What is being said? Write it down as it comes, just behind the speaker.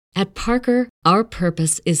At Parker, our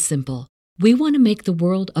purpose is simple. We want to make the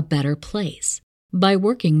world a better place by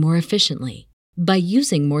working more efficiently, by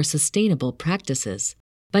using more sustainable practices,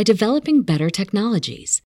 by developing better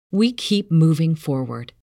technologies. We keep moving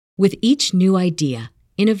forward. With each new idea,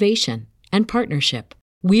 innovation, and partnership,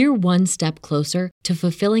 we're one step closer to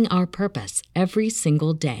fulfilling our purpose every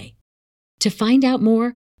single day. To find out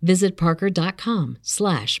more, visit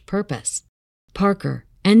parker.com/purpose. Parker,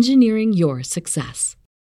 engineering your success.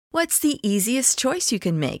 What's the easiest choice you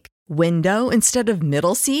can make? Window instead of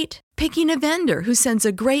middle seat? Picking a vendor who sends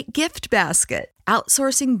a great gift basket?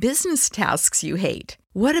 Outsourcing business tasks you hate?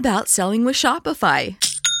 What about selling with Shopify?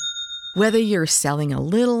 Whether you're selling a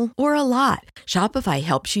little or a lot, Shopify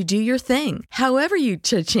helps you do your thing, however you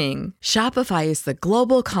cha-ching. Shopify is the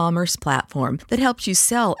global commerce platform that helps you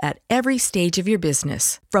sell at every stage of your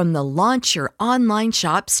business. From the launch your online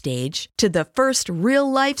shop stage to the first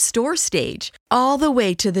real-life store stage, all the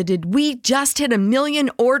way to the did we just hit 1 million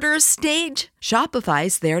orders stage.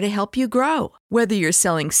 Shopify's there to help you grow. Whether you're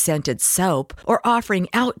selling scented soap or offering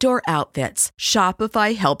outdoor outfits,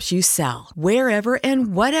 Shopify helps you sell. Wherever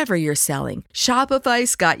and whatever you're selling,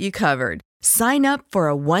 Shopify's got you covered. Sign up for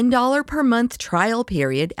a $1 per month trial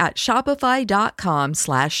period at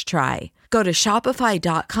shopify.com/try. Go to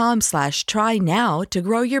shopify.com/try now to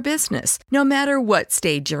grow your business, no matter what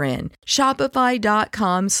stage you're in.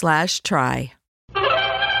 Shopify.com/try.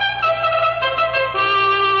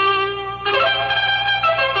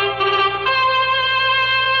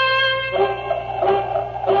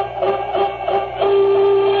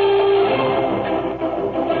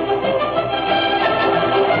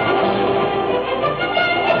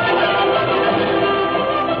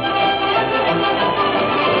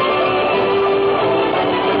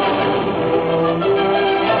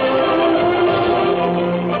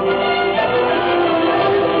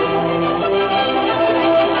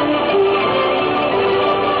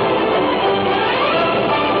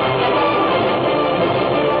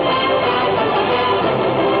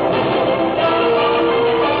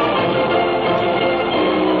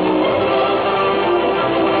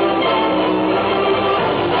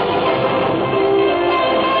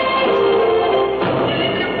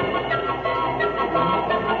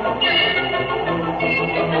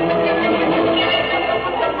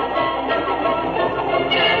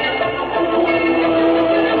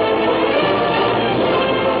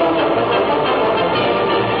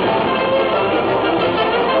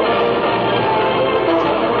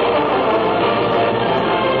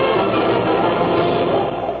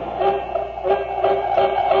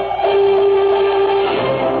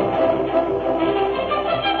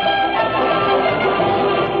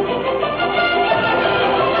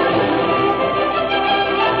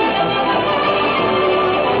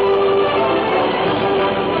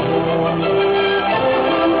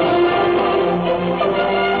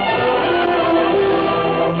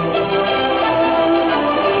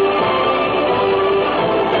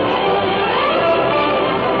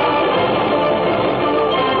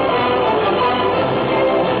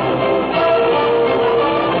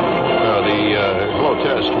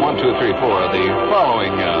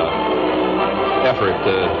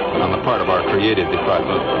 On the part of our creative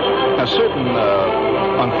department. Now, certain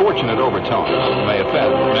unfortunate overtones may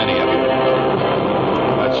offend many of you.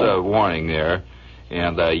 That's a warning there.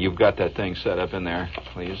 And you've got that thing set up in there,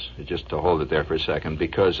 please, just to hold it there for a second,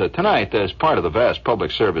 because tonight, as part of the vast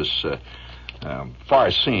public service,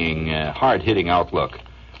 far-seeing, hard-hitting outlook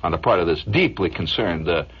on the part of this deeply concerned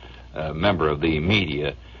member of the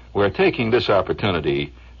media, we're taking this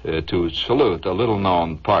opportunity to salute a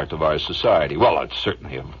little-known part of our society. Well, it's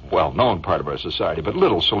certainly a well-known part of our society, but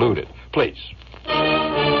little saluted. Please.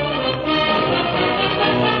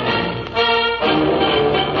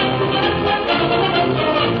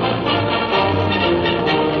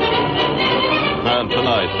 And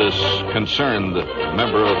tonight, this concerned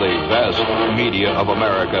member of the vast media of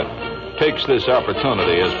America takes this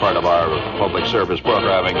opportunity as part of our public service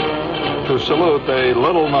programming to salute a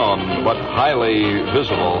little-known but highly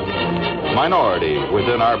visible minority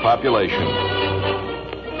within our population.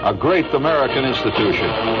 A great American institution,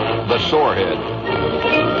 the Sorehead.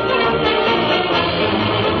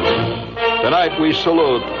 Tonight we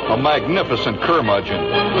salute a magnificent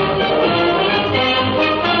Curmudgeon.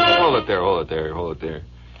 Hold it there.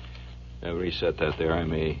 Reset that there. I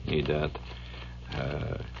may need that.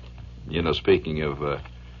 Speaking of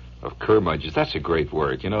curmudgeons, that's a great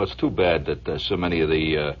word. It's too bad that so many of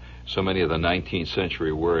the 19th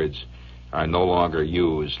century words are no longer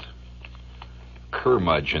used.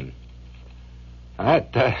 Curmudgeon.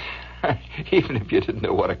 Even if you didn't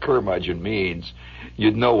know what a curmudgeon means,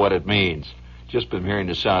 you'd know what it means. just been hearing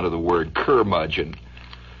the sound of the word curmudgeon.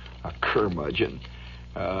 A curmudgeon.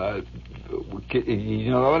 You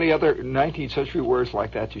know any other 19th century words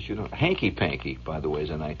like that you know? Hanky-panky, by the way, is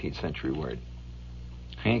a 19th century word.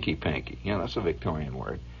 Hanky-panky. You know, that's a Victorian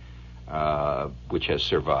word, which has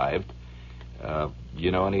survived.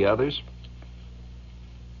 You know any others?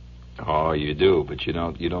 Oh, you do, but you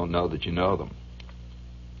don't know that you know them.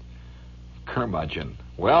 Curmudgeon.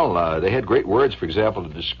 Well, they had great words, for example,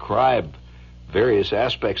 to describe various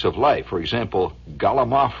aspects of life. For example,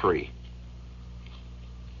 gallimaufry.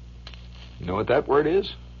 You know what that word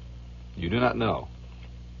is? You do not know.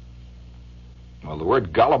 Well, the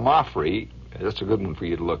word gallimaufry, that's a good one for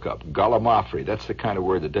you to look up. Gallimaufry, that's the kind of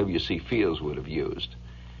word that W.C. Fields would have used.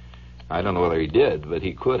 I don't know whether he did, but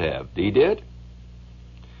he could have. He did?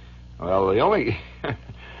 Well, the only...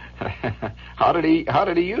 How did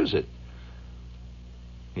he use it?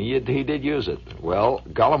 He did use it. Well,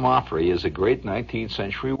 gallimaufry is a great 19th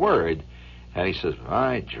century word. And he says,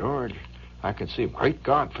 "Right, George, I can see, great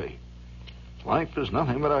Godfrey, life is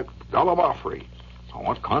nothing but a gallimaufry.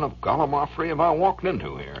 What kind of gallimaufry am I walking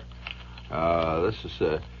into here?" This is,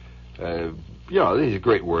 these are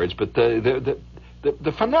great words, but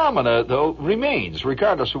the phenomena, though, remains,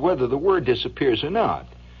 regardless of whether the word disappears or not.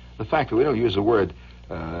 The fact that we don't use the word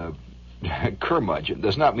curmudgeon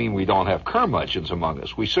does not mean we don't have curmudgeons among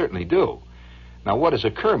us. We certainly do. Now, what is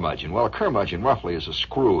a curmudgeon? Well, a curmudgeon roughly is a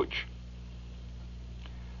Scrooge.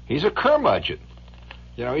 He's a curmudgeon.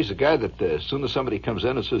 You know, he's a guy that as soon as somebody comes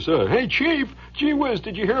in and says, "Hey, Chief, gee whiz,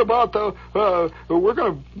 did you hear about we're going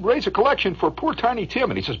to raise a collection for poor Tiny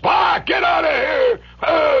Tim?" And he says, "Bah, get out of here!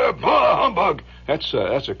 Humbug!" That's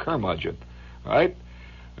a curmudgeon, right?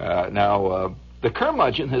 The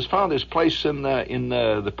curmudgeon has found his place in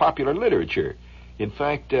the popular literature. In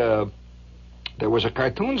fact, there was a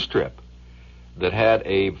cartoon strip that had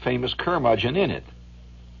a famous curmudgeon in it.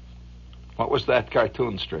 What was that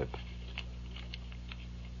cartoon strip?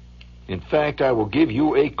 In fact, I will give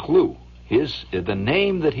you a clue. The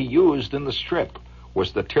name that he used in the strip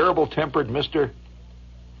was the terrible-tempered Mr.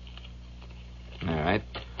 All right,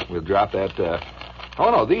 we'll drop that. Oh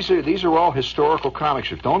no, these are all historical comic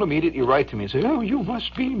strips. Don't immediately write to me and say, "Oh, you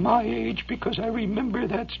must be my age because I remember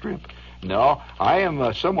that strip." No, I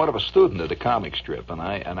am somewhat of a student of the comic strip, and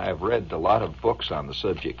I've read a lot of books on the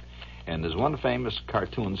subject. And there's one famous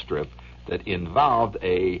cartoon strip that involved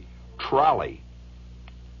a trolley.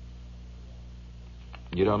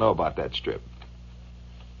 You don't know about that strip?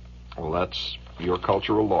 Well, that's your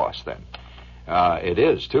cultural loss then. It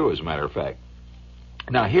is too, as a matter of fact.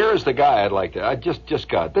 Now, here is the guy I'd like to... I just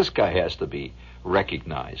got... This guy has to be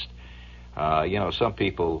recognized. Some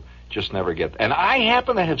people just never get... And I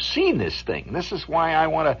happen to have seen this thing. This is why I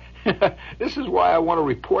want to... This is why I want to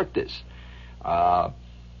report this.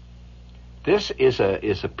 This is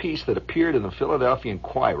a piece that appeared in the Philadelphia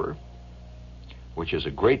Inquirer, which is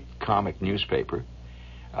a great comic newspaper.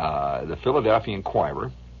 The Philadelphia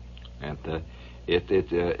Inquirer, and it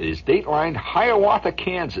is datelined Hiawatha,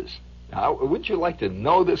 Kansas. Now, would you like to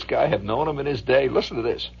know this guy, have known him in his day? Listen to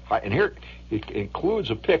this. And here it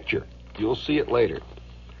includes a picture. You'll see it later.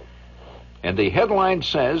 And the headline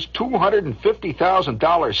says,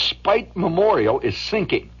 $250,000 Spite Memorial is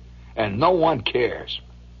sinking, and no one cares.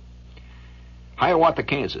 Hiawatha,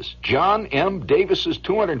 Kansas. John M. Davis's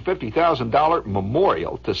 $250,000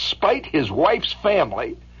 memorial to spite his wife's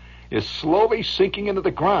family is slowly sinking into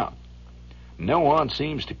the ground. No one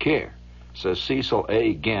seems to care, says Cecil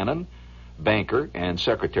A. Gannon, banker and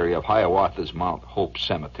secretary of Hiawatha's Mount Hope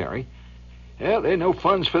Cemetery. Well, there are no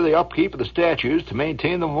funds for the upkeep of the statues to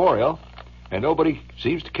maintain the memorial, and nobody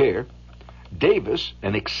seems to care. Davis,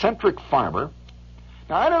 an eccentric farmer.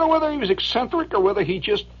 Now, I don't know whether he was eccentric or whether he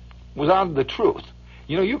just was on to the truth.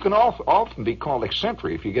 You know, you can often be called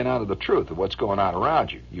eccentric if you get onto the truth of what's going on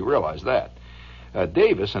around you. You realize that.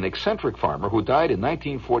 Davis, an eccentric farmer who died in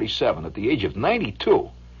 1947 at the age of 92,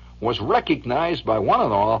 was recognized by one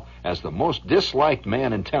and all as the most disliked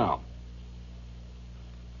man in town.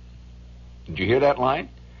 Did you hear that line?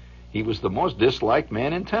 He was the most disliked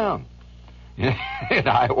man in town. In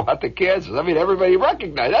Hiawatha, Kansas. I mean, everybody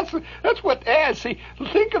recognized. That's what adds. See,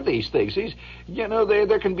 think of these things.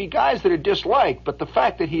 There can be guys that are disliked, but the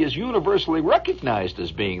fact that he is universally recognized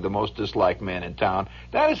as being the most disliked man in town,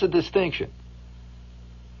 that is a distinction.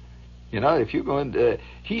 If you go in,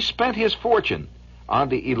 he spent his fortune on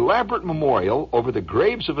the elaborate memorial over the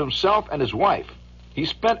graves of himself and his wife. He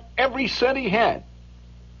spent every cent he had,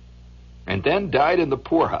 and then died in the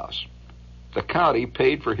poorhouse. The county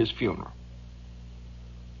paid for his funeral.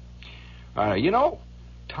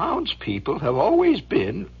 Townspeople have always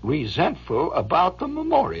been resentful about the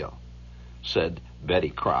memorial. said Betty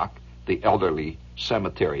Crock, the elderly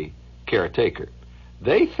cemetery caretaker.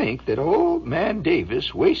 "They think that old man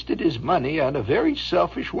Davis wasted his money on a very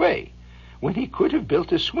selfish way, when he could have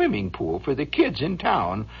built a swimming pool for the kids in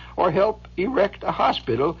town or helped erect a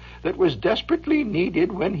hospital that was desperately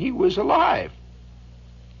needed when he was alive."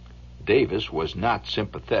 Davis was not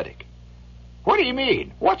sympathetic. "What do you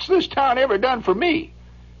mean? What's this town ever done for me?"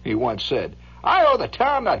 he once said. "I owe the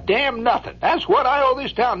town a damn nothing. That's what I owe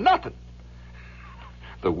this town, nothing."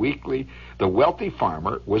 The wealthy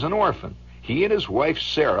farmer was an orphan. He and his wife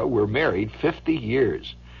Sarah were married 50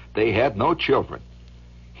 years. They had no children.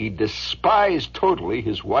 He despised totally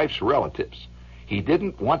his wife's relatives. He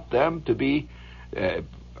didn't want them to be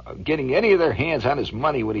getting any of their hands on his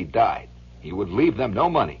money when he died. He would leave them no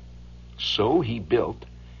money. So he built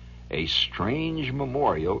a strange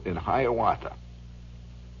memorial in Hiawatha,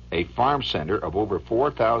 a farm center of over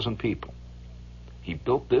 4,000 people. He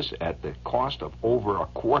built this at the cost of over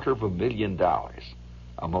 $250,000,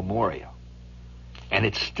 a memorial. And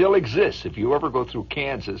it still exists. If you ever go through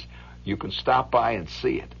Kansas, you can stop by and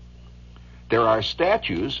see it. There are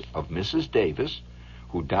statues of Mrs. Davis,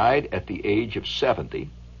 who died at the age of 70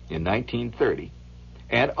 in 1930,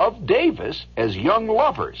 and of Davis as young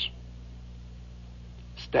lovers.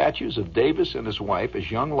 Statues of Davis and his wife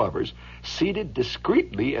as young lovers, seated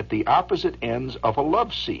discreetly at the opposite ends of a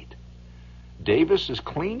love seat. Davis is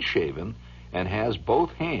clean-shaven and has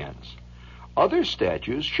both hands. Other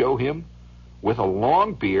statues show him with a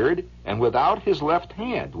long beard and without his left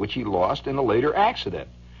hand, which he lost in a later accident.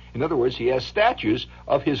 In other words, he has statues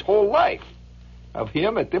of his whole life, of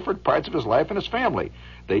him at different parts of his life and his family.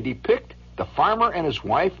 They depict the farmer and his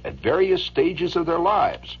wife at various stages of their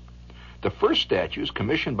lives. The first statues,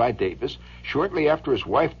 commissioned by Davis shortly after his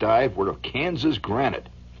wife died, were of Kansas granite.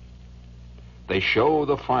 They show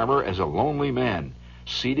the farmer as a lonely man,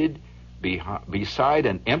 seated beside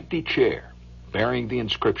an empty chair, bearing the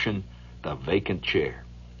inscription, "The Vacant Chair."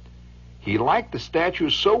 He liked the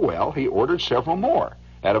statues so well, he ordered several more,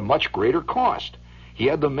 at a much greater cost. He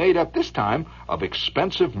had them made up this time of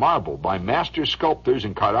expensive marble by master sculptors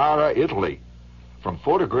in Carrara, Italy, from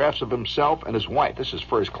photographs of himself and his wife. This is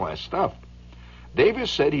first-class stuff.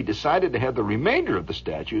 Davis said he decided to have the remainder of the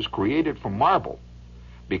statues created from marble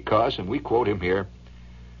because, and we quote him here,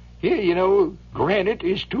 granite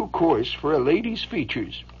is too coarse for a lady's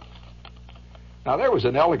features." Now, there was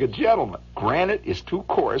an elegant gentleman. Granite is too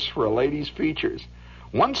coarse for a lady's features.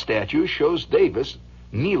 One statue shows Davis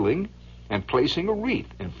kneeling and placing a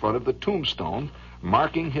wreath in front of the tombstone,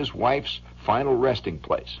 marking his wife's final resting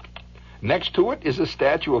place. Next to it is a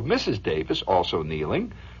statue of Mrs. Davis, also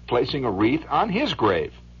kneeling, placing a wreath on his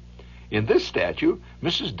grave. In this statue,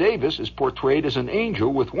 Mrs. Davis is portrayed as an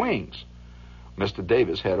angel with wings. Mr.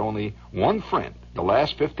 Davis had only one friend the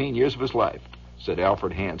last 15 years of his life, said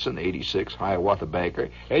Alfred Hanson, 86, Hiawatha banker.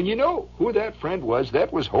 And you know who that friend was?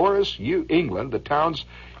 That was Horace England, the town's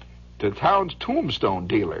tombstone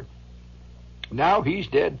dealer. Now he's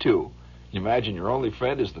dead, too. You imagine your only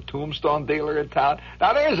friend is the tombstone dealer in town?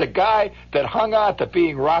 Now, there's a guy that hung on to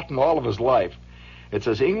being rotten all of his life. It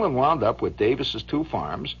says England wound up with Davis's 2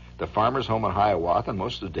 farms, the farmer's home in Hiawatha, and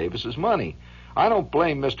most of Davis's money. "I don't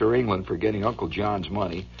blame Mr. England for getting Uncle John's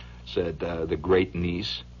money," said the great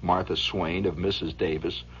niece, Martha Swain, of Mrs.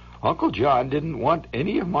 Davis. "Uncle John didn't want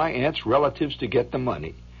any of my aunt's relatives to get the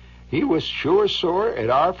money. He was sure sore at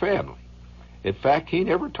our family. In fact, he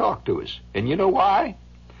never talked to us. And you know why?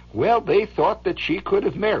 Well, they thought that she could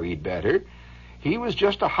have married better. He was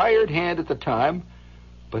just a hired hand at the time,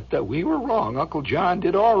 but we were wrong. Uncle John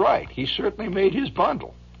did all right. He certainly made his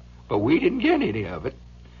bundle, but we didn't get any of it.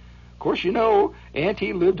 Of course,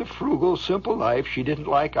 Auntie lived a frugal, simple life. She didn't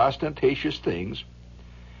like ostentatious things."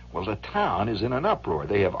 Well, the town is in an uproar.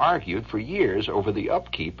 They have argued for years over the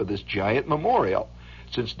upkeep of this giant memorial.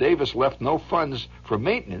 Since Davis left no funds for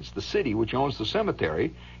maintenance, the city, which owns the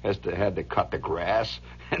cemetery, had to cut the grass,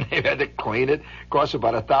 and they've had to clean it. It costs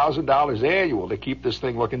about $1,000 annual to keep this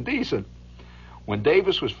thing looking decent. When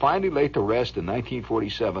Davis was finally laid to rest in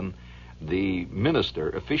 1947, the minister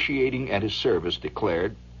officiating at his service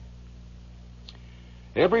declared,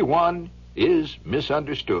 "Everyone is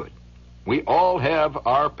misunderstood. We all have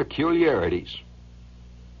our peculiarities."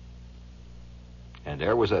 And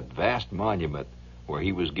there was that vast monument where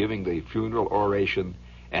he was giving the funeral oration,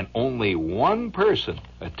 and only one person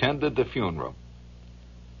attended the funeral.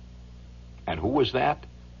 And who was that?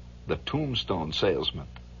 The tombstone salesman,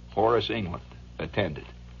 Horace England, attended.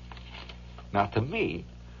 Now, to me,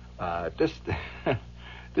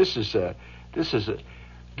 this is a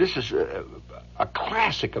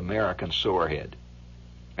classic American sorehead,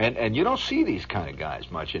 and you don't see these kind of guys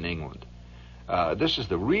much in England. This is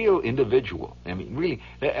the real individual. I mean, really,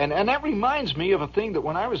 and that reminds me of a thing that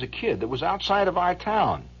when I was a kid that was outside of our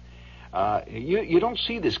town. You don't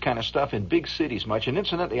see this kind of stuff in big cities much. And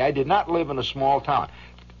incidentally, I did not live in a small town.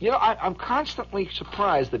 You know, I'm constantly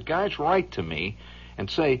surprised that guys write to me and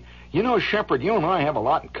say, you know, Shepard, you and I have a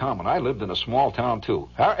lot in common. I lived in a small town, too.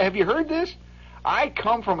 Have you heard this? I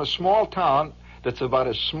come from a small town that's about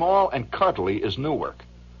as small and cuddly as Newark.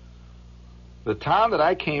 The town that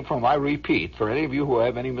I came from, I repeat, for any of you who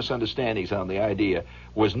have any misunderstandings on the idea,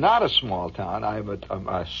 was not a small town. I'm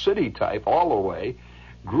a city type all the way,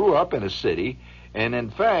 grew up in a city, and in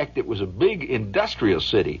fact, it was a big industrial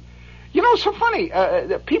city. You know, it's so funny.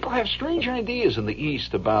 People have strange ideas in the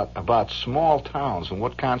East about small towns and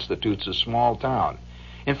what constitutes a small town.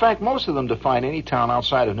 In fact, most of them define any town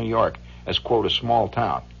outside of New York as, quote, a small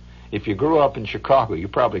town. If you grew up in Chicago, you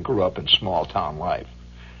probably grew up in small town life.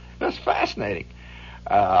 That's fascinating.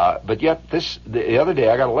 But yet, the other day,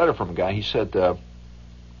 I got a letter from a guy. He said,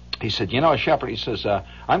 you know, Shepard, he says,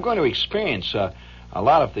 I'm going to experience a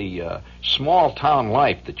lot of the small town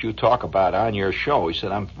life that you talk about on your show. He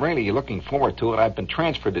said, I'm really looking forward to it. I've been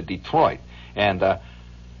transferred to Detroit. And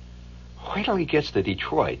wait till he gets to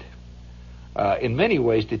Detroit. In many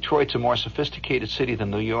ways, Detroit's a more sophisticated city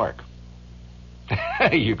than New York.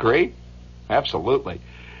 You agree? Absolutely.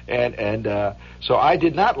 And so I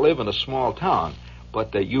did not live in a small town,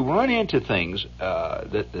 but you run into things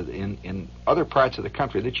that in other parts of the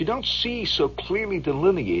country that you don't see so clearly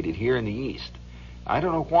delineated here in the East. I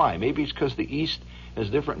don't know why. Maybe it's because the East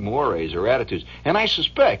has different mores or attitudes. And I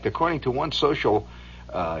suspect, according to one social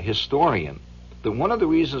historian, that one of the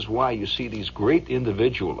reasons why you see these great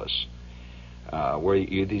individualists, where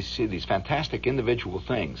you see these fantastic individual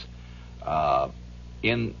things,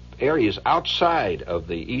 in areas outside of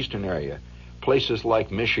the eastern area, places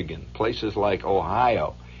like Michigan, places like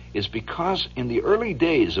Ohio, is because in the early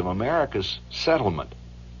days of America's settlement,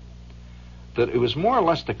 that it was more or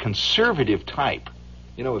less the conservative type.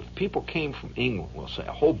 You know, if people came from England, we'll say,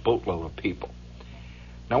 a whole boatload of people.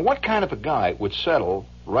 Now, what kind of a guy would settle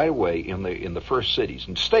right away in the first cities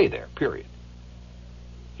and stay there, period?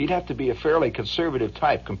 He'd have to be a fairly conservative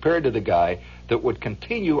type compared to the guy that would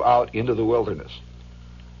continue out into the wilderness.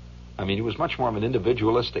 I mean, he was much more of an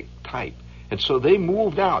individualistic type. And so they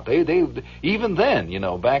moved out. They even then, you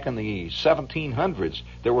know, back in the 1700s,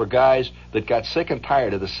 there were guys that got sick and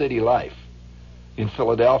tired of the city life in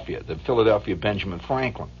Philadelphia, the Philadelphia Benjamin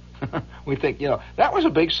Franklin. We think, you know, that was a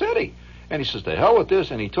big city. And he says, to hell with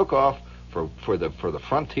this, and he took off for the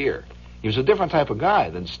frontier. He was a different type of guy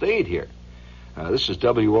than stayed here. This is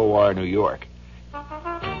WOR New York.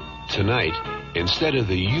 Tonight, instead of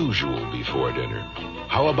the usual before dinner,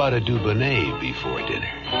 how about a Dubonnet before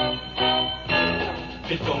dinner?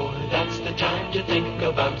 Before, that's the time to think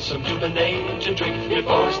about some Dubonnet to drink.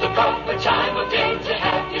 Before's the proper time of day to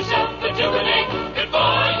have yourself a Dubonnet.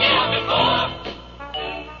 Before, yeah, before.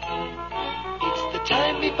 It's the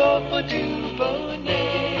time before for Dubonnet.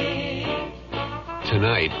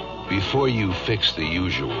 Tonight, before you fix the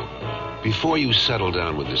usual, before you settle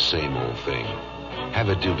down with the same old thing, have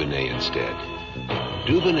a Dubonnet instead.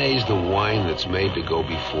 Dubonnet's the wine that's made to go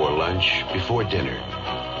before lunch, before dinner.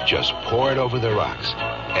 Just pour it over the rocks.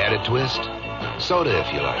 Add a twist. Soda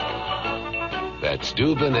if you like. That's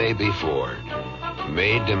Dubonnet before.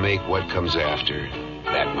 Made to make what comes after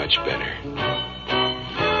that much better.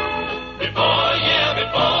 Before, yeah,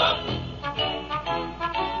 before.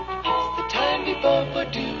 It's the time before for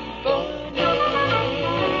Dubonnet.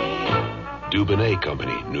 Dubonnet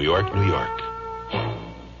Company, New York, New York.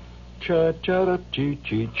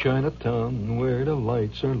 Cha-cha-da-chee-chee, Chinatown, where the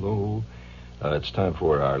lights are low. It's time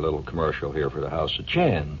for our little commercial here for the House of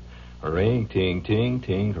Chan. Ring, ting, ting,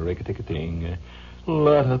 ting, ring-a-tick-a-ting.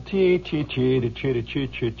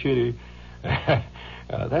 La-da-tee-tee-tee-tee-tee-tee-tee.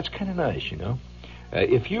 That's kind of nice, you know.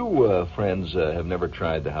 If you, friends, have never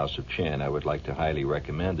tried the House of Chan, I would like to highly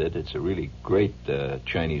recommend it. It's a really great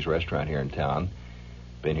Chinese restaurant here in town.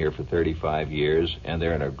 Been here for 35 years, and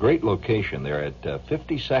they're in a great location. They're at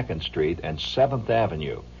 52nd Street and 7th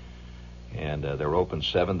Avenue. And they're open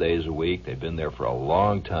 7 days a week. They've been there for a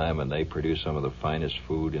long time, and they produce some of the finest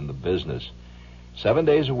food in the business. 7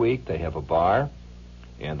 days a week, they have a bar,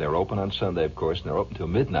 and they're open on Sunday, of course, and they're open till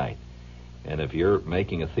midnight. And if you're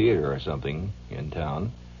making a theater or something in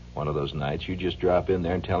town, one of those nights, you just drop in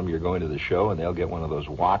there and tell them you're going to the show, and they'll get one of those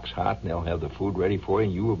woks hot, and they'll have the food ready for you,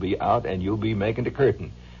 and you will be out, and you'll be making the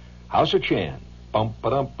curtain. House of Chan.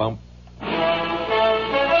 Bump-ba-dum-bump.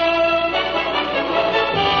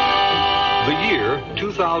 The year,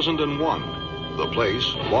 2001. The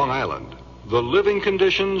place, Long Island. The living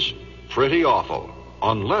conditions, pretty awful.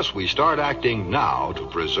 unless we start acting now to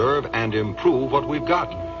preserve and improve what we've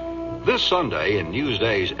got. This Sunday in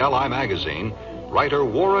Newsday's LI Magazine, writer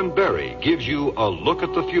Warren Berry gives you a look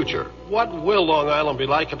at the future. What will Long Island be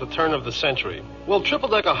like at the turn of the century? Will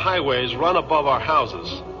triple-decker highways run above our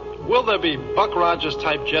houses? Will there be Buck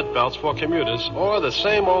Rogers-type jet belts for commuters, or the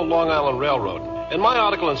same old Long Island Railroad? In my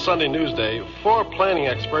article in Sunday Newsday, 4 planning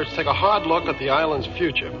experts take a hard look at the island's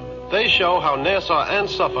future. They show how Nassau and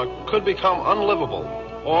Suffolk could become unlivable,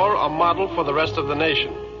 or a model for the rest of the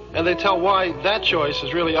nation. And they tell why that choice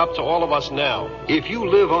is really up to all of us now. If you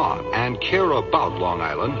live on and care about Long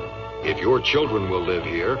Island, if your children will live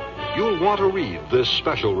here, you'll want to read this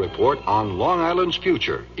special report on Long Island's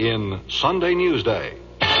future in Sunday Newsday,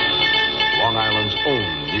 Long Island's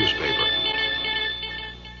own newspaper.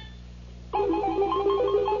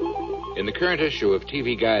 In the current issue of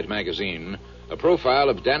TV Guide magazine, a profile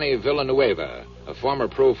of Danny Villanueva, a former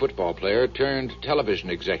pro football player turned television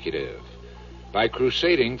executive. By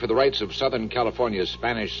crusading for the rights of Southern California's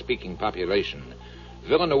Spanish-speaking population,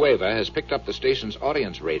 Villanueva has picked up the station's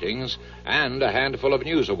audience ratings and a handful of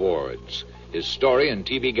news awards. His story in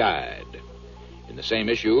TV Guide. In the same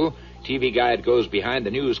issue, TV Guide goes behind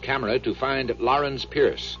the news camera to find Lawrence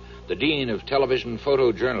Pierce, the dean of television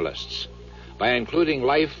photojournalists. By including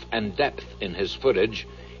life and depth in his footage,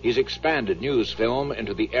 he's expanded news film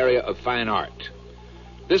into the area of fine art.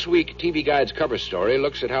 This week, TV Guide's cover story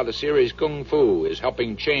looks at how the series Kung Fu is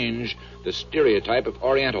helping change the stereotype of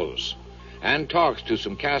Orientals, and talks to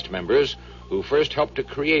some cast members who first helped to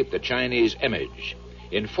create the Chinese image.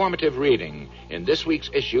 Informative reading in this week's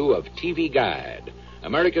issue of TV Guide,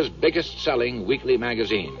 America's biggest-selling weekly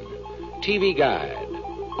magazine. TV Guide,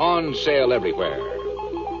 on sale everywhere.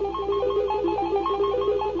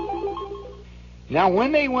 Now,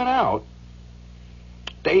 when they went out,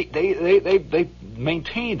 they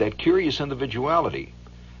maintained that curious individuality.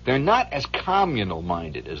 They're not as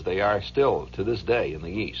communal-minded as they are still to this day in the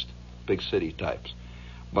East, big city types.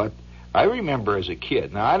 But I remember as a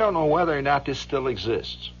kid, now I don't know whether or not this still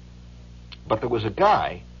exists, but there was a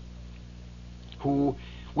guy who,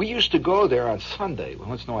 we used to go there on Sunday.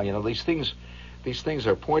 Once in a while, these things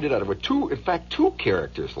are pointed out. There were two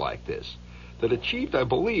characters like this that achieved, I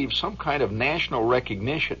believe, some kind of national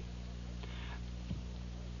recognition.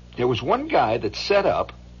 There was one guy that set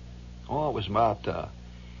up, it was about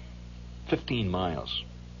 15 miles,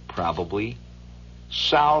 probably,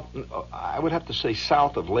 south, I would have to say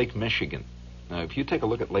south of Lake Michigan. Now, if you take a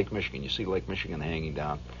look at Lake Michigan, you see Lake Michigan hanging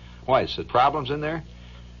down. Why, is there problems in there?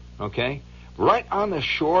 Okay. Right on the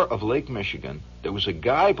shore of Lake Michigan, there was a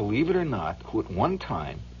guy, believe it or not, who at one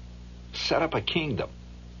time set up a kingdom.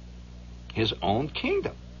 His own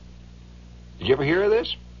kingdom. Did you ever hear of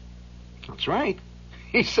this? That's right.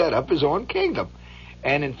 He set up his own kingdom.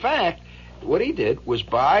 And in fact, what he did was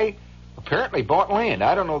apparently bought land.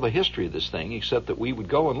 I don't know the history of this thing, except that we would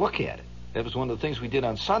go and look at it. That was one of the things we did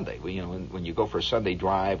on Sunday. When you go for a Sunday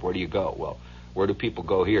drive, where do you go? Well, where do people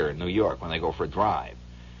go here in New York when they go for a drive?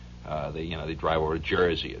 They drive over to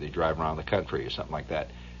Jersey, or they drive around the country, or something like that.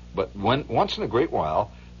 But once in a great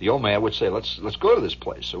while, the old man would say, let's go to this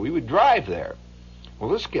place. So we would drive there. Well,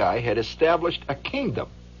 this guy had established a kingdom,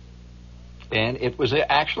 and it was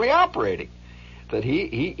actually operating. That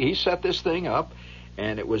he set this thing up,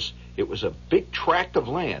 and it was a big tract of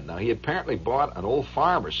land. Now, he apparently bought an old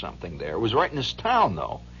farm or something there. It was right in this town,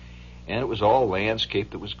 though, and it was all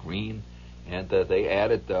landscaped. It was green, and they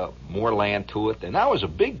added more land to it, and that was a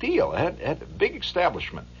big deal. It had a big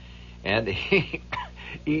establishment, and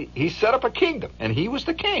he set up a kingdom, and he was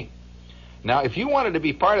the king. Now, if you wanted to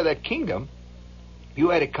be part of that kingdom, you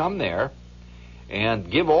had to come there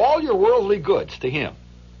and give all your worldly goods to him.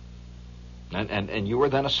 And you were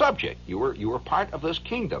then a subject. You were part of this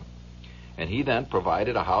kingdom. And he then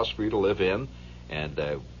provided a house for you to live in,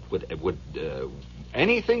 and would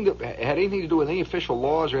anything that had anything to do with any official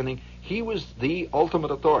laws or anything, he was the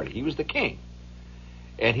ultimate authority. He was the king.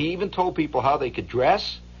 And he even told people how they could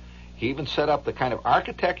dress. He even set up the kind of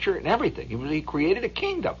architecture and everything. He created a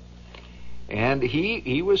kingdom. And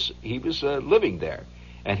he was living there.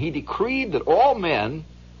 And he decreed that all men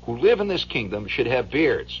who live in this kingdom should have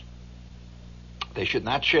beards. They should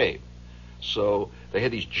not shave. So they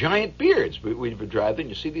had these giant beards. We would drive in,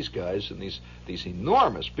 you see these guys and these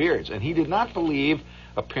enormous beards. And he did not believe,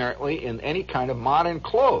 apparently, in any kind of modern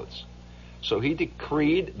clothes. So he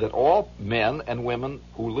decreed that all men and women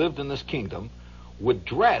who lived in this kingdom would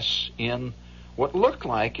dress in what looked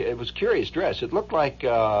like, it was curious dress. It looked like,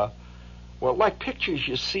 like pictures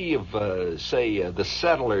you see of, the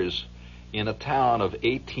settlers in a town of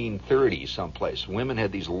 1830 someplace. Women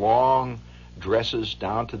had these long dresses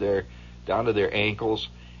down to their down to their ankles,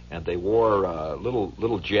 and they wore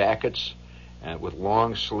little jackets and with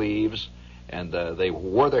long sleeves, and they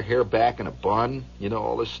wore their hair back in a bun,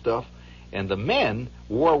 all this stuff. And the men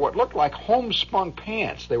wore what looked like homespun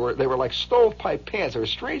pants. They were like stovepipe pants. They were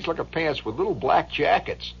strange-looking pants with little black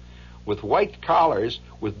jackets, with white collars,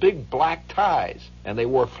 with big black ties, and they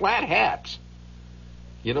wore flat hats.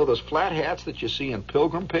 Those flat hats that you see in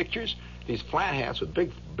pilgrim pictures? These flat hats with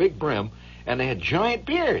big brim, and they had giant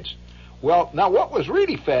beards. Well, now what was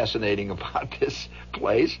really fascinating about this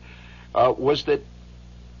place was that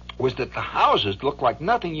the houses looked like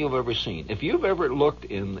nothing you've ever seen. If you've ever looked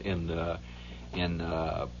well,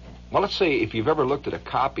 let's say if you've ever looked at a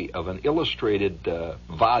copy of an illustrated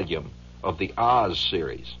volume of the Oz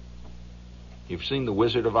series. You've seen The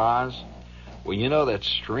Wizard of Oz? Well, that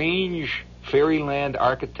strange fairyland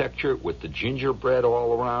architecture with the gingerbread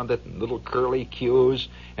all around it, and little curly cues,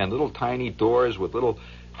 and little tiny doors with little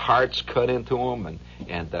hearts cut into them,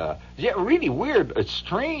 and really weird,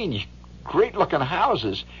 strange, great-looking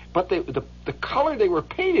houses. But the color they were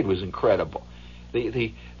painted was incredible.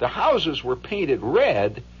 The houses were painted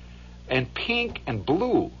red and pink and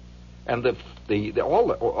blue, and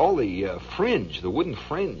all the fringe, the wooden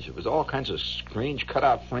fringe, it was all kinds of strange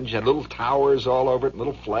cut-out fringe. It had little towers all over it,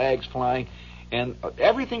 little flags flying, and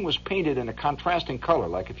everything was painted in a contrasting color.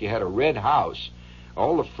 Like if you had a red house,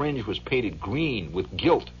 all the fringe was painted green with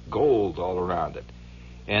gilt gold all around it.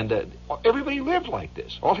 And everybody lived like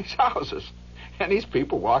this, all these houses. And these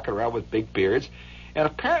people walking around with big beards. And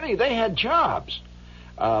apparently they had jobs.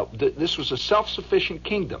 This was a self-sufficient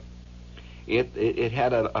kingdom. It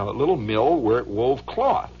had a little mill where it wove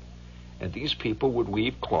cloth. And these people would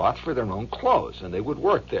weave cloth for their own clothes, and they would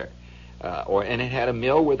work there. And it had a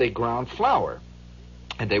mill where they ground flour,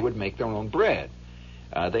 and they would make their own bread.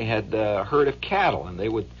 They had a herd of cattle, and they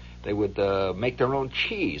would make their own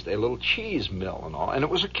cheese. They had a little cheese mill and all. And it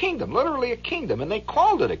was a kingdom, literally a kingdom, and they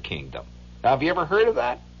called it a kingdom. Now, have you ever heard of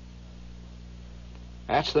that?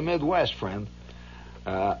 That's the Midwest, friend.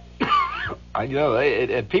 And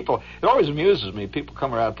people, it always amuses me. People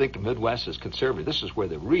come around and think the Midwest is conservative. This is where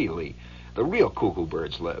the real cuckoo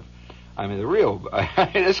birds live. I mean,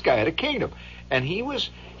 this guy had a kingdom, and he was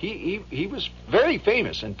very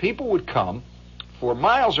famous, and people would come for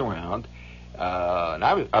miles around. And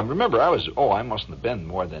I remember I mustn't have been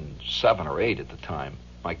more than 7 or 8 at the time.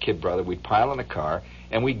 My kid brother, we'd pile in a car,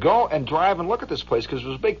 and we'd go and drive and look at this place because it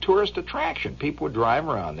was a big tourist attraction. People would drive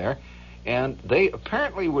around there, and they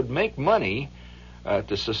apparently would make money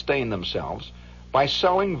to sustain themselves by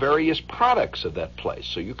selling various products of that place.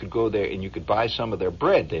 So you could go there and you could buy some of their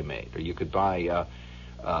bread they made, or you could buy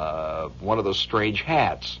one of those strange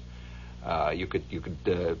hats. But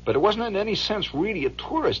it wasn't in any sense really a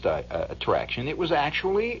tourist attraction. It was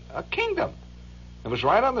actually a kingdom. It was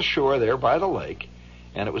right on the shore there by the lake,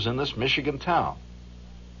 and it was in this Michigan town.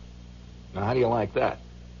 Now, how do you like that?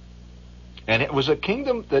 And it was a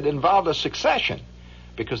kingdom that involved a succession,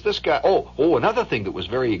 because this guy. Another thing that was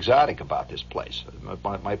very exotic about this place.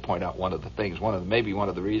 I might point out one of the things. Maybe one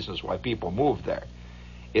of the reasons why people moved there.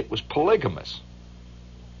 It was polygamous.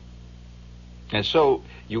 And so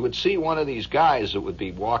you would see one of these guys that would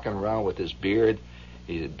be walking around with his beard.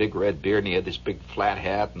 He had a big red beard, and he had this big flat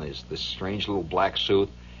hat and this strange little black suit.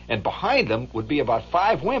 And behind him would be about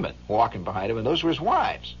 5 women walking behind him, and those were his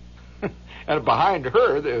wives. And behind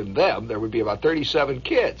her and them, there would be about 37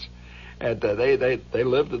 kids. And they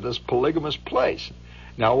lived in this polygamous place.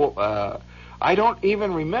 Now, I don't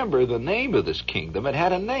even remember the name of this kingdom. It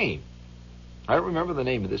had a name. I don't remember the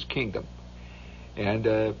name of this kingdom. And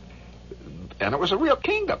it was a real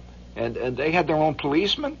kingdom. And they had their own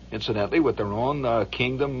policemen, incidentally, with their own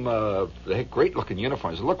kingdom. They had great-looking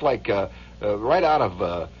uniforms. It looked like right out of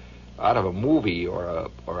a movie or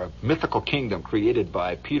a mythical kingdom created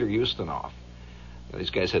by Peter Ustinov. These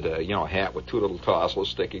guys had a hat with 2 little tassels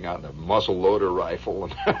sticking out, and a muzzle loader rifle,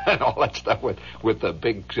 and all that stuff with the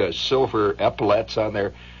big silver epaulets on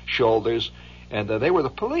their shoulders, and they were the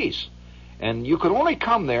police. And you could only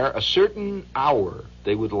come there a certain hour.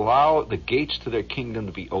 They would allow the gates to their kingdom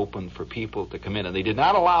to be open for people to come in, and they did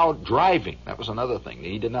not allow driving. That was another thing.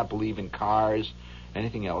 They did not believe in cars,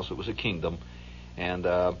 anything else. It was a kingdom, and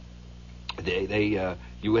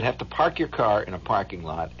you would have to park your car in a parking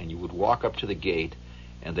lot, and you would walk up to the gate,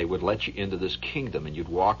 and they would let you into this kingdom, and you'd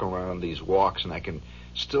walk around these walks, and I can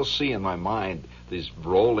still see in my mind these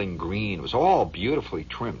rolling green. It was all beautifully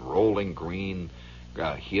trimmed, rolling green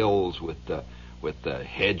hills with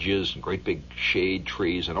hedges and great big shade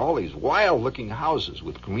trees, and all these wild-looking houses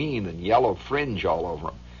with green and yellow fringe all over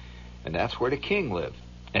them. And that's where the king lived.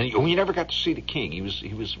 And you never got to see the king. He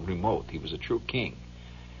was remote. He was a true king.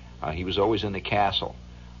 He was always in the castle,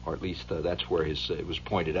 or at least that's where it was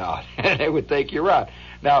pointed out, and they would take you around.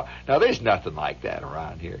 Now there's nothing like that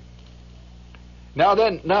around here. Now,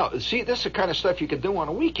 see, this is the kind of stuff you can do on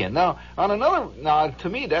a weekend. Now, to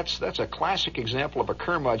me, that's a classic example of a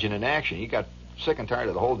curmudgeon in action. He got sick and tired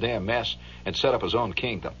of the whole damn mess and set up his own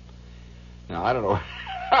kingdom. Now, I don't know.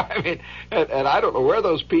 I mean, and I don't know where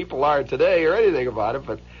those people are today or anything about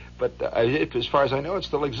it, but as far as I know, it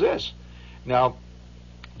still exists. Now,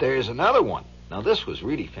 there's another one. Now, this was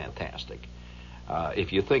really fantastic.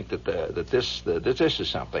 If you think that this is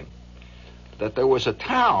something, that there was a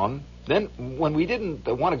town. Then, when we didn't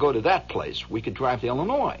want to go to that place, we could drive to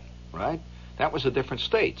Illinois, right? That was a different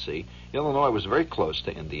state, see? Illinois was very close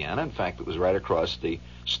to Indiana. In fact, it was right across the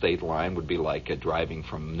state line. Would be like driving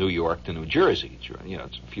from New York to New Jersey.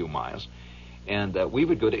 It's a few miles. And we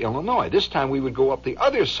would go to Illinois. This time, we would go up the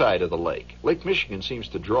other side of the lake. Lake Michigan seems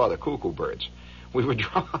to draw the cuckoo birds. We would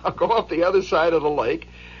go up the other side of the lake,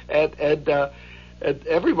 and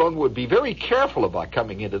everyone would be very careful about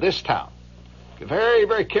coming into this town. Very,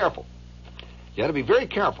 very careful. You had to be very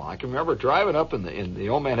careful. I can remember driving up, and the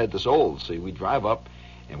old man had this old. See, we drive up,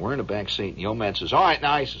 and we're in the back seat, and the old man says, "All right,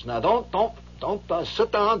 now," he says, "now don't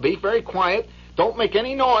sit down. Be very quiet. Don't make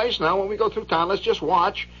any noise. Now, when we go through town, let's just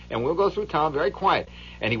watch, and we'll go through town very quiet."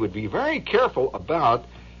 And he would be very careful about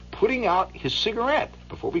putting out his cigarette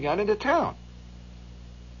before we got into town.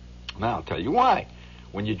 Now, I'll tell you why.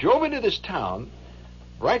 When you drove into this town,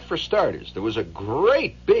 right for starters, there was a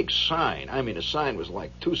great big sign. I mean, the sign was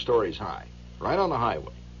like 2 stories high, right on the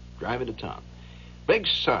highway, driving to town. Big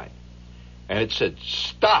sign. And it said,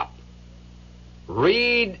 "Stop.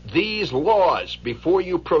 Read these laws before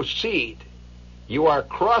you proceed. You are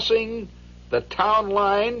crossing the town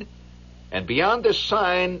line, and beyond this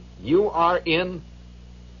sign, you are in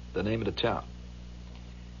the name of the town."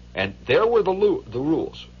 And there were the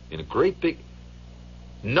rules in a great big...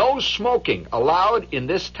 No smoking allowed in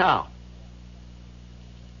this town.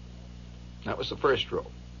 That was the first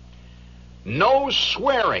rule. No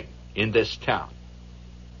swearing in this town.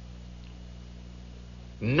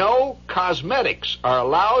 No cosmetics are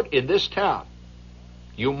allowed in this town.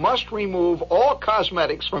 You must remove all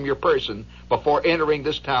cosmetics from your person before entering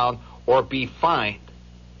this town or be fined.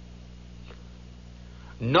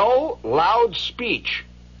 No loud speech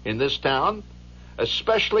in this town,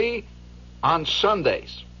 especially on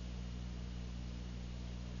Sundays.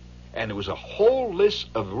 And there was a whole list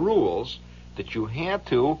of rules that you had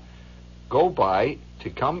to go by to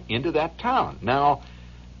come into that town. Now,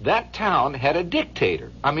 that town had a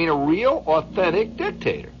dictator. I mean, a real, authentic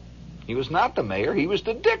dictator. He was not the mayor. He was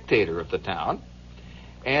the dictator of the town.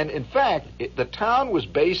 And, in fact, the town was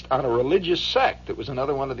based on a religious sect. It was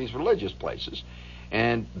another one of these religious places.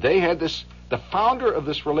 And they had this... The founder of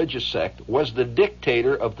this religious sect was the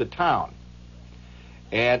dictator of the town.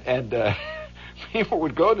 And people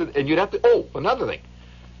would go to... And you'd have to... Oh, another thing.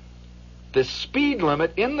 The speed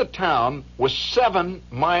limit in the town was 7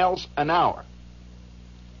 miles an hour.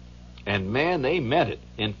 And, man, they meant it.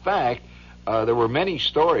 In fact, there were many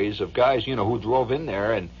stories of guys, who drove in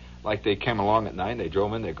there and, like, they came along at night and they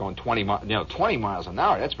drove in, they're going 20 miles an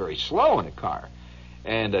hour. That's very slow in a car.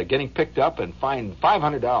 And getting picked up and fined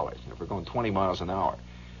 $500 for going 20 miles an hour.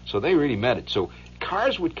 So they really meant it. So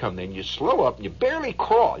cars would come in, you slow up, and you barely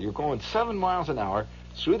crawl. You're going 7 miles an hour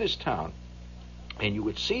through this town, and you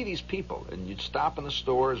would see these people, and you'd stop in the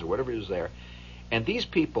stores or whatever was there, and these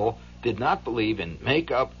people did not believe in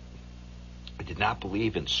makeup. They did not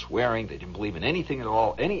believe in swearing. They didn't believe in anything at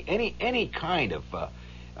all, any kind of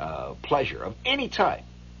pleasure of any type.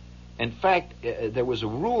 In fact, there was a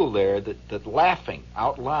rule there that laughing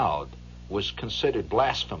out loud was considered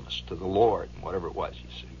blasphemous to the Lord, and whatever it was. You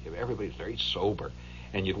see, everybody's very sober,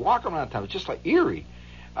 and you'd walk around town just like eerie.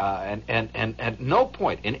 And at no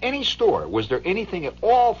point in any store was there anything at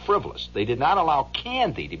all frivolous. They did not allow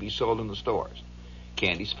candy to be sold in the stores.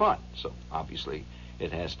 Candy's fun, so obviously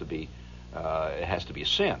it has to be a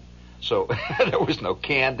sin. So there was no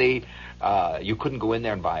candy. You couldn't go in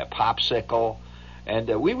there and buy a popsicle. And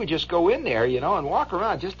we would just go in there, and walk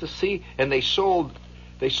around just to see. And they sold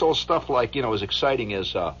stuff like, as exciting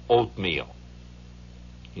as oatmeal.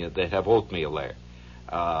 They'd have oatmeal there.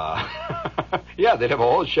 Yeah, they'd have a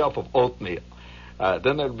whole shelf of oatmeal.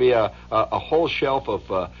 Then there'd be a whole shelf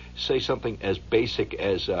of, say, something as basic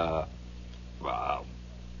as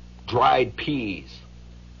dried peas,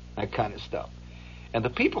 that kind of stuff. And the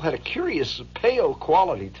people had a curious pale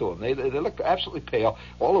quality to them. They looked absolutely pale.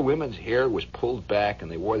 All the women's hair was pulled back, and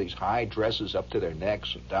they wore these high dresses up to their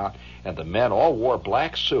necks and down. And the men all wore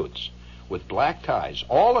black suits with black ties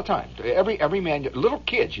all the time. Every man, little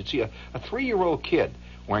kids, you'd see a 3-year-old kid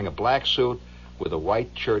wearing a black suit with a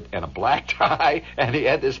white shirt and a black tie, and he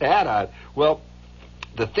had this hat on. Well,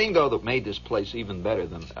 the thing, though, that made this place even better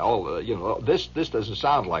than all, this doesn't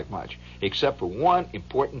sound like much, except for one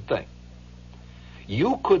important thing.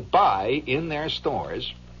 You could buy in their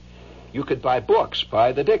stores, you could buy books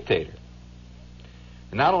by the dictator.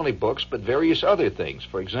 Not only books, but various other things.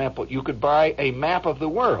 For example, you could buy a map of the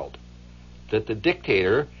world that the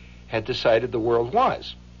dictator had decided the world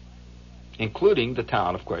was, including the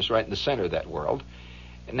town, of course, right in the center of that world.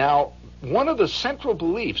 Now, one of the central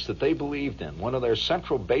beliefs that they believed in, one of their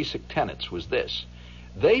central basic tenets was this.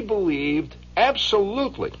 They believed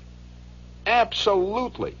absolutely, it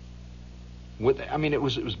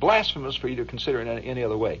was blasphemous for you to consider it any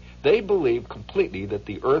other way. They believed completely that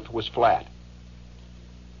the earth was flat.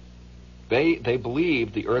 They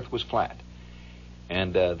believed the earth was flat.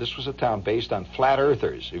 And this was a town based on flat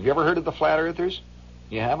earthers. Have you ever heard of the flat earthers?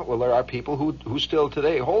 You haven't? Well, there are people who still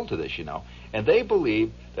today hold to this, And they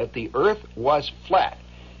believed that the earth was flat.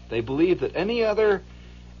 They believed that any other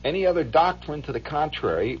doctrine to the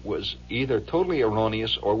contrary was either totally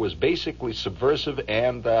erroneous or was basically subversive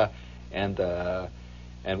and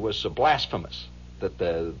was blasphemous. That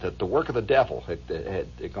the work of the devil had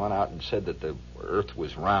gone out and said that the earth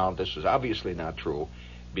was round. This was obviously not true,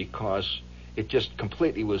 because it just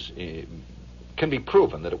completely can be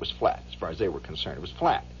proven that it was flat. As far as they were concerned, it was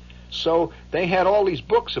flat. So they had all these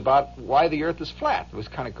books about why the earth is flat. It was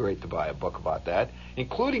kind of great to buy a book about that,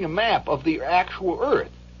 including a map of the actual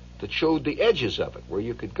earth that showed the edges of it, where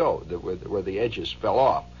you could go, where the edges fell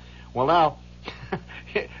off. Well, now,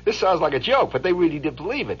 this sounds like a joke, but they really did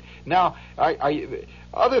believe it. Now,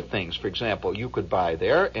 other things, for example, you could buy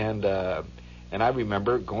there, and I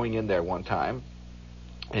remember going in there one time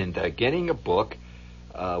and getting a book.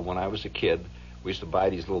 When I was a kid, we used to buy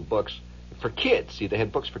these little books for kids. See, they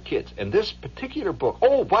had books for kids. And this particular book,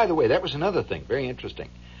 oh, by the way, that was another thing, very interesting,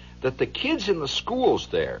 that the kids in the schools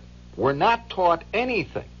there were not taught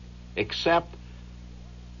anything except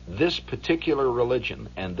this particular religion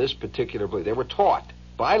and this particular belief. They were taught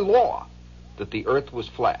by law that the earth was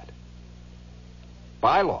flat.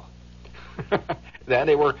 By law. Then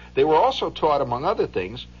they were also taught, among other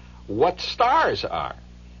things, what stars are.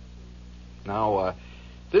 Now,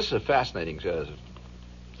 this is a fascinating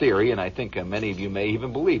theory, and I think many of you may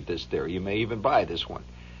even believe this theory. You may even buy this one.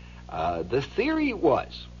 The theory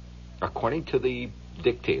was, according to the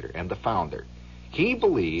dictator and the founder, he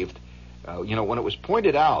believed, when it was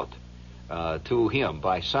pointed out to him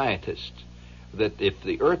by scientists that if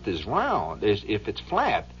the earth is round, if it's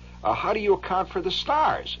flat, how do you account for the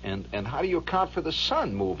stars? And how do you account for the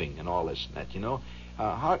sun moving and all this and that,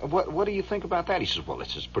 What do you think about that? He says, well,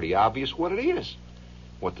 it's just pretty obvious what it is,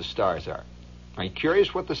 what the stars are. Are you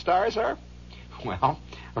curious what the stars are? Well,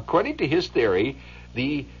 according to his theory,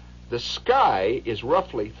 the sky is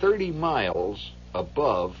roughly 30 miles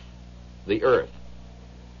above the earth.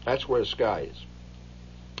 That's where the sky is.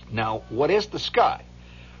 Now, what is the sky?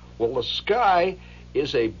 Well, the sky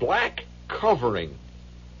is a black covering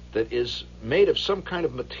that is made of some kind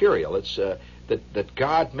of material. It's that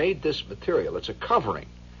God made this material. It's a covering.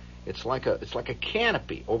 It's like a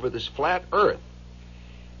canopy over this flat earth.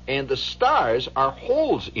 And the stars are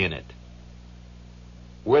holes in it,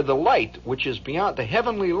 where the light, which is beyond the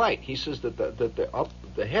heavenly light, he says that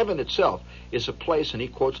the heaven itself is a place, and he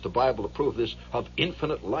quotes the Bible to prove this, of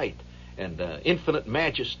infinite light and infinite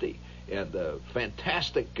majesty and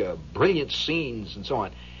fantastic, brilliant scenes and so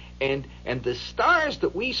on. And the stars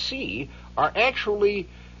that we see are actually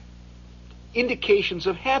indications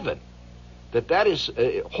of heaven, that is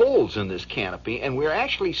holes in this canopy, and we're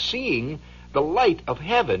actually seeing the light of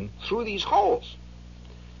heaven through these holes.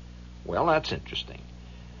 Well, that's interesting.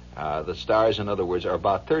 The stars, in other words, are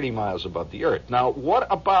about 30 miles above the earth. Now, what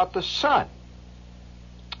about the sun?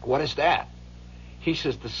 What is that? He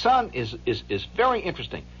says the sun is very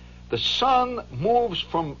interesting. The sun moves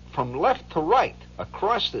from left to right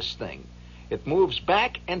across this thing. It moves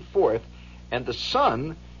back and forth, and the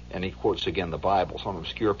sun, and he quotes again the Bible, some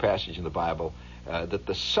obscure passage in the Bible, that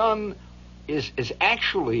the sun is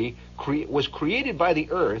actually was created by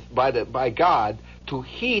the earth, by God, to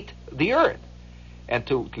heat the earth and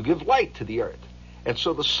to give light to the earth. And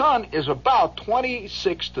so the sun is about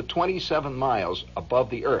 26 to 27 miles above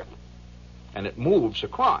the earth, and it moves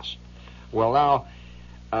across. Well, now,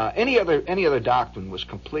 any other doctrine was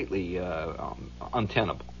completely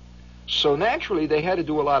untenable. So naturally, they had to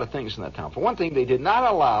do a lot of things in that town. For one thing, they did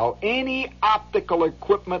not allow any optical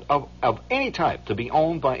equipment of any type to be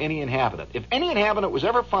owned by any inhabitant. If any inhabitant was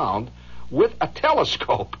ever found with a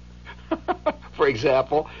telescope, For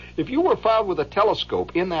example, if you were found with a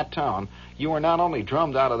telescope in that town, you were not only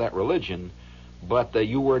drummed out of that religion, but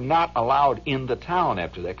you were not allowed in the town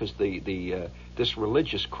after that, because this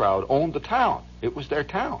religious crowd owned the town. It was their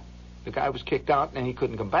town. The guy was kicked out and he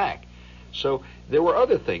couldn't come back. So there were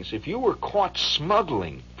other things. If you were caught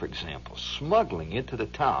smuggling, for example, smuggling into the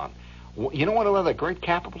town, you know what one of the great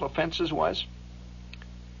capital offenses was?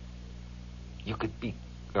 You could be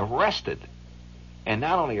arrested. And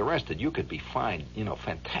not only arrested, you could be fined,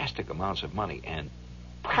 fantastic amounts of money and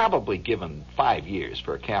probably given 5 years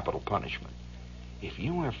for a capital punishment. If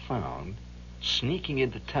you were found sneaking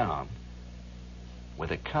into town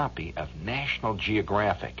with a copy of National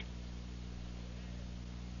Geographic.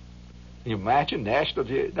 Can you imagine National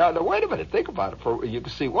Geographic? Now, wait a minute. Think about it. You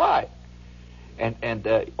can see why. And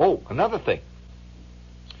another thing.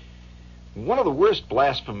 One of the worst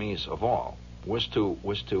blasphemies of all was to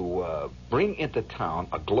bring into town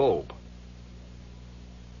a globe.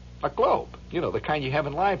 A globe, the kind you have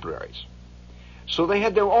in libraries. So they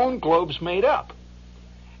had their own globes made up.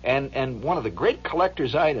 And one of the great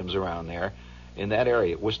collector's items around there in that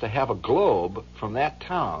area was to have a globe from that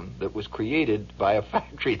town that was created by a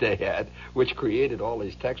factory they had, which created all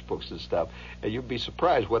these textbooks and stuff. And you'd be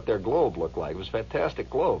surprised what their globe looked like. It was a fantastic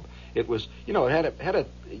globe. It was, it had a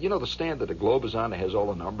the stand that the globe is on. It has all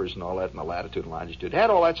the numbers and all that, and the latitude and longitude. It had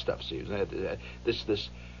all that stuff. See, it had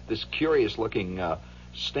this curious looking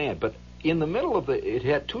stand. But in the middle of it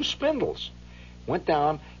had two spindles. Went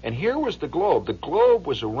down, and here was the globe. The globe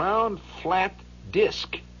was a round, flat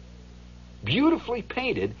disc, beautifully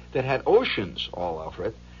painted, that had oceans all over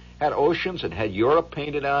it. Had oceans, and had Europe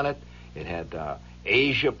painted on it. It had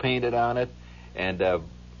Asia painted on it. And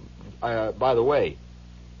by the way,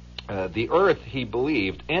 the Earth, he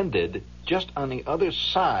believed, ended just on the other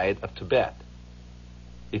side of Tibet.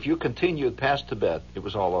 If you continued past Tibet, it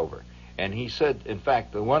was all over. And he said, in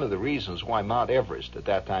fact, that one of the reasons why Mount Everest at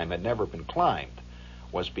that time had never been climbed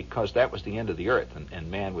was because that was the end of the Earth,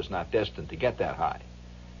 and man was not destined to get that high.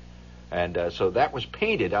 And so that was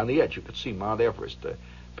painted on the edge. You could see Mount Everest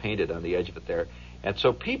painted on the edge of it there. And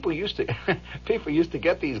so people used to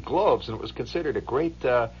get these globes, and it was considered a great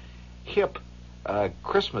hip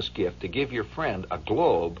Christmas gift to give your friend a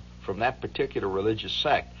globe from that particular religious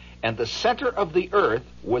sect. And the center of the Earth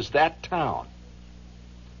was that town.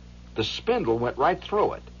 The spindle went right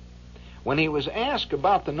through it. When he was asked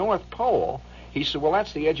about the North Pole, he said, well,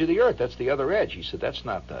 that's the edge of the Earth. That's the other edge. He said, that's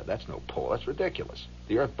no pole. That's ridiculous.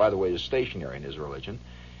 The Earth, by the way, is stationary in his religion.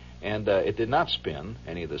 And it did not spin,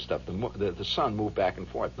 any of this stuff. The sun moved back and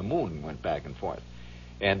forth. The moon went back and forth.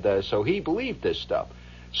 And so he believed this stuff.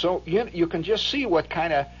 So you can just see what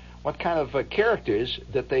kind of characters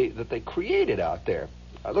that they created out there.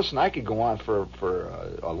 Listen, I could go on for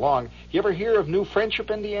a long... You ever hear of New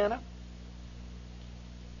Friendship, Indiana?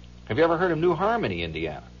 Have you ever heard of New Harmony,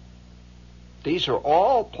 Indiana? These are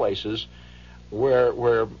all places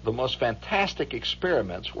where the most fantastic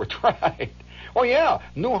experiments were tried. Oh, yeah,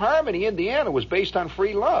 New Harmony, Indiana was based on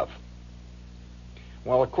free love.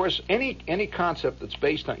 Well, of course, any concept that's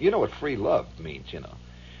based on... You know what free love means,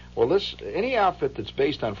 Well, any outfit that's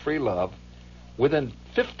based on free love, within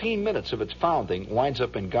 15 minutes of its founding, winds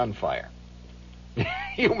up in gunfire.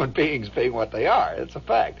 Human beings being what they are. It's a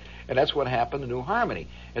fact. And that's what happened to New Harmony.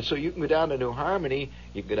 And so you can go down to New Harmony,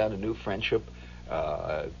 you can go down to New Friendship.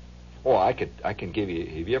 I can give you...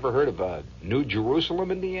 Have you ever heard of New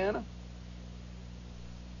Jerusalem, Indiana?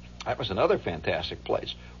 That was another fantastic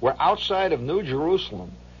place. Where outside of New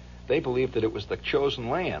Jerusalem, they believed that it was the chosen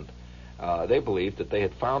land. They believed that they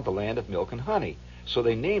had found the land of milk and honey. So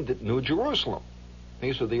they named it New Jerusalem.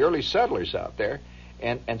 These were the early settlers out there.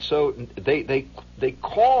 And so they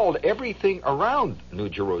called everything around New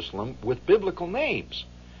Jerusalem with biblical names.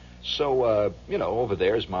 So, over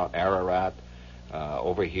there is Mount Ararat.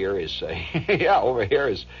 Over here is, over here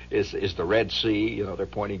is the Red Sea. They're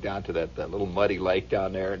pointing down to that little muddy lake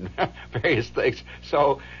down there and various things.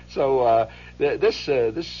 So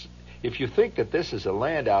this, if you think that this is a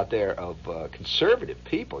land out there of conservative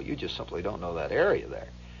people, you just simply don't know that area there.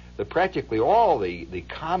 That practically all the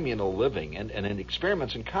communal living and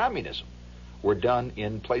experiments in communism were done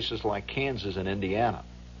in places like Kansas and Indiana.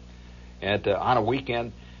 And on a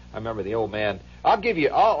weekend, I remember the old man, I'll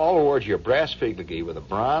award you a brass fig McGee with a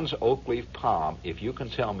bronze oak leaf palm if you can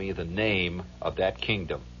tell me the name of that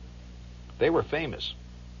kingdom. They were famous.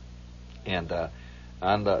 And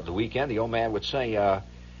on the weekend, the old man would say,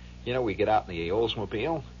 we get out in the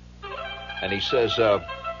Oldsmobile, and he says,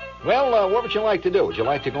 what would you like to do? Would you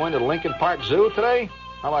like to go into the Lincoln Park Zoo today?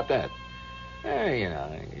 How about that?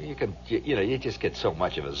 You just get so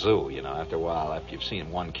much of a zoo, after a while, after you've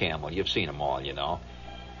seen one camel, you've seen them all,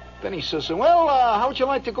 Then he says, well, how would you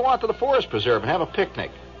like to go out to the forest preserve and have a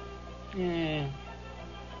picnic?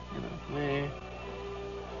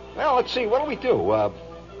 Well, let's see, what do we do?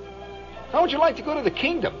 How would you like to go to the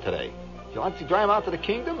kingdom today? Would you like to drive out to the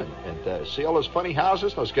kingdom and see all those funny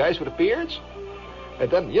houses, those guys with the beards?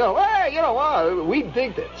 And then, we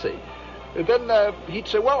digged it, see. And then he'd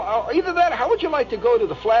say, well, either that, how would you like to go to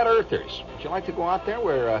the flat earthers? Would you like to go out there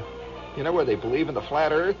where, where they believe in the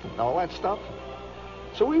flat earth and all that stuff?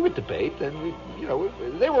 So we would debate, and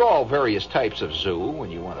they were all various types of zoo, when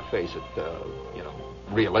you want to face it,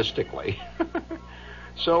 realistically.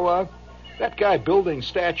 So that guy building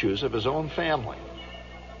statues of his own family,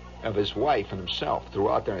 of his wife and himself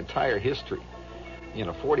throughout their entire history.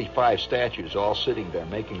 45 statues all sitting there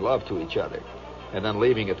making love to each other, and then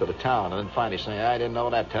leaving it to the town, and then finally saying, I didn't know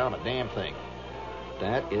that town a damn thing.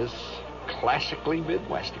 That is classically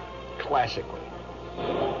Midwestern. Classically.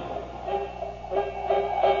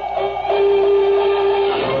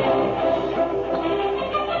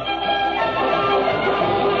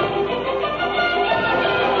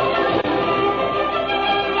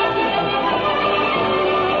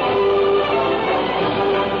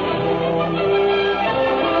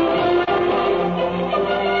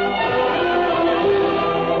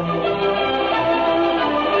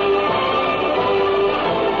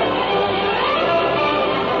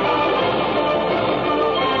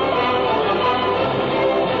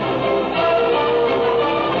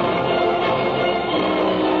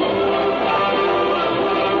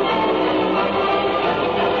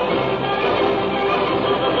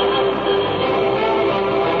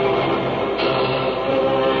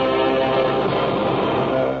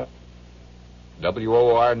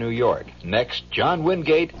 WOR New York. Next, John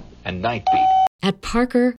Wingate and Nightbeat. At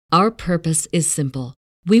Parker, our purpose is simple.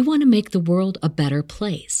 We want to make the world a better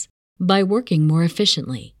place by working more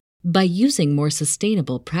efficiently, by using more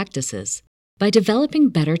sustainable practices, by developing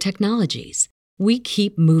better technologies. We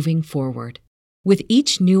keep moving forward. With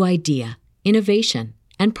each new idea, innovation,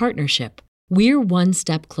 and partnership, we're one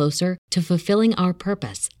step closer to fulfilling our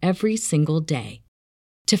purpose every single day.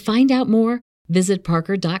 To find out more, visit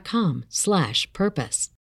parker.com/purpose.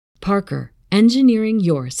 Parker, engineering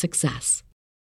your success.